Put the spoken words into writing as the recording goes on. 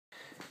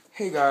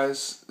Hey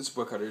guys, this is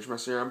Bookcutter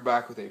Master. I'm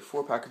back with a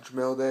 4-package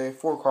mail day.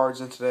 4 cards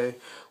in today.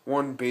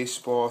 1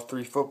 baseball,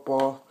 3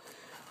 football.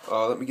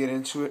 Let me get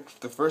into it.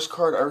 The first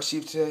card I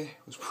received today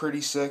was pretty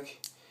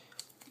sick.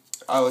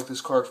 I like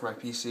this card for my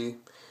PC.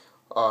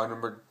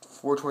 Number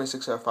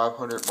 426 out of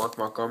 500, Mark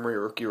Montgomery,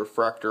 rookie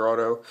refractor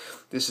auto.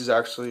 This is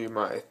actually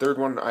my third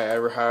one I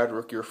ever had,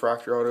 rookie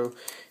refractor auto.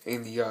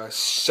 And the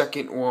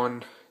second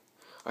one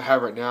I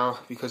have right now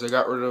because I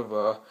got rid of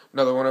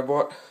another one I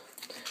bought.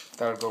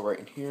 That would go right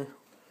in here.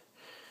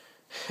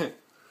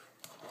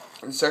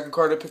 The second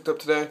card I picked up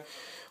today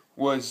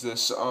was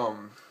this, I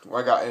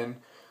got in,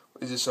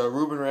 is this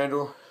Ruben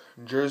Randall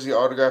jersey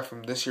autograph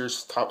from this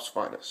year's Topps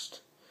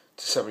Finest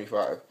to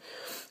 75.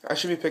 I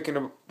should be picking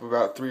up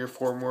about 3 or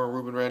 4 more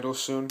Ruben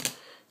Randalls soon,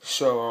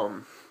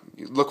 so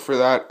look for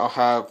that. I'll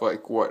have I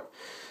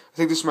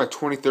think this is my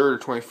 23rd or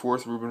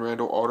 24th Ruben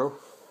Randall auto.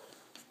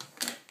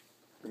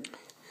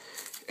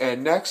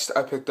 And next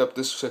I picked up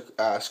this sick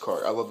ass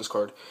card. I love this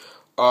card.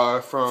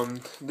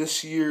 From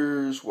this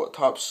year's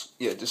Topps?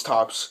 Yeah, just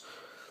Topps.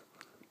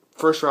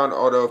 First round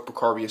auto of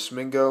Bacarbius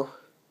Mingo.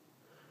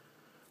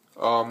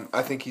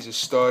 I think he's a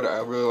stud. I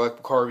really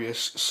like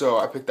Bacarbius, so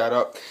I picked that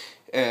up.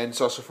 And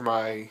it's also for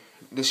my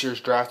this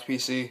year's draft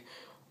PC.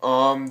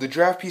 The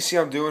draft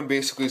PC I'm doing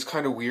basically is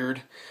kind of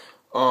weird.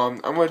 I'm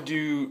gonna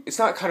do. It's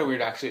not kind of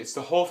weird actually. It's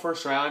the whole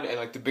first round and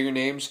like the bigger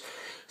names,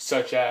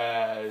 such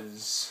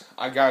as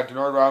I got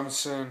Denard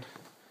Robinson.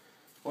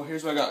 Well,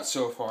 here's what I got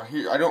so far.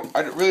 Here, I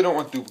really don't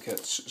want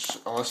duplicates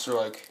unless they're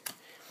like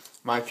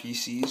my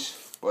PCs.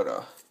 But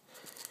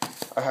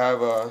I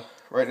have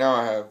right now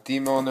I have D.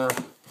 Milner,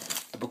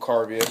 the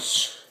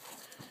Bacarbius,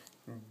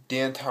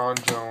 Danton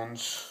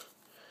Jones,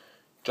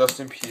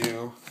 Justin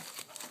Pugh,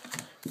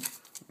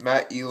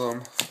 Matt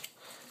Elam,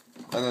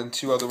 and then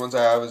 2 other ones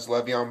I have is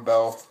Le'Veon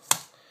Bell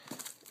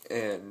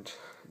and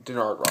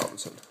Denard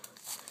Robinson.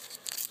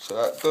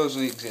 So those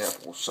are the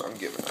examples I'm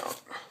giving out.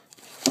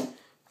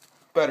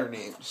 Better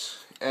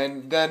names.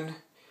 And then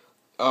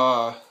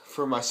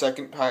for my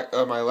second pack,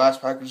 my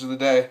last package of the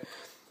day,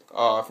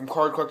 from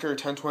Card Collector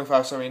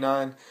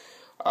 10/25/79,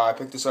 I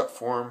picked this up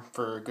for him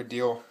for a good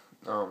deal.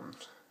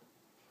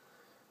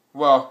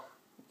 Well,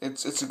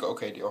 it's a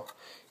okay deal.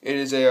 It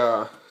is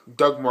a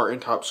Doug Martin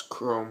Topps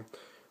Chrome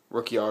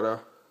rookie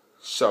auto,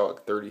 sell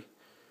at 30.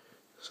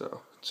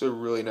 So it's a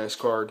really nice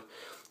card.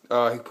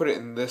 He put it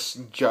in this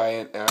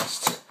giant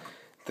ass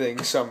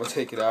thing, so I'm gonna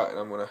take it out and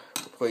I'm gonna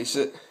replace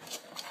it.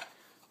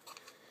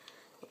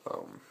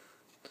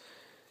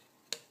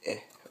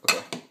 Okay.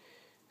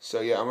 So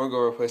yeah, I'm gonna go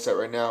replace that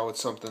right now with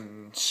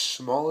something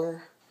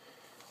smaller,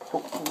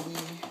 hopefully,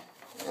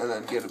 and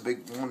then get a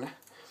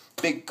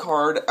big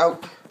card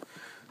out.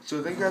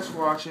 So thank you guys for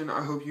watching.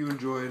 I hope you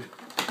enjoyed.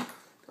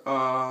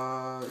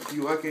 If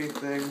you like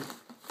anything,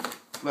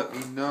 let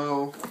me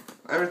know.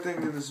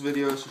 Everything in this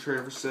video is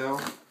traded for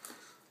sale.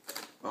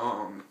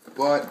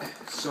 But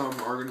some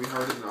are gonna be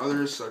harder than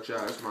others, such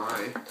as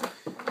my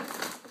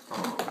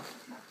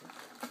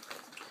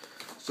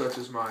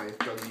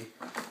Dougie.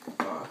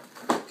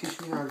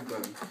 Teach me how to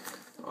Dougie.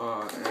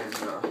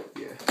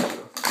 Yeah,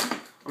 so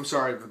I'm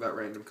sorry for that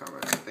random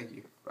comment. Thank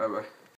you. Bye bye.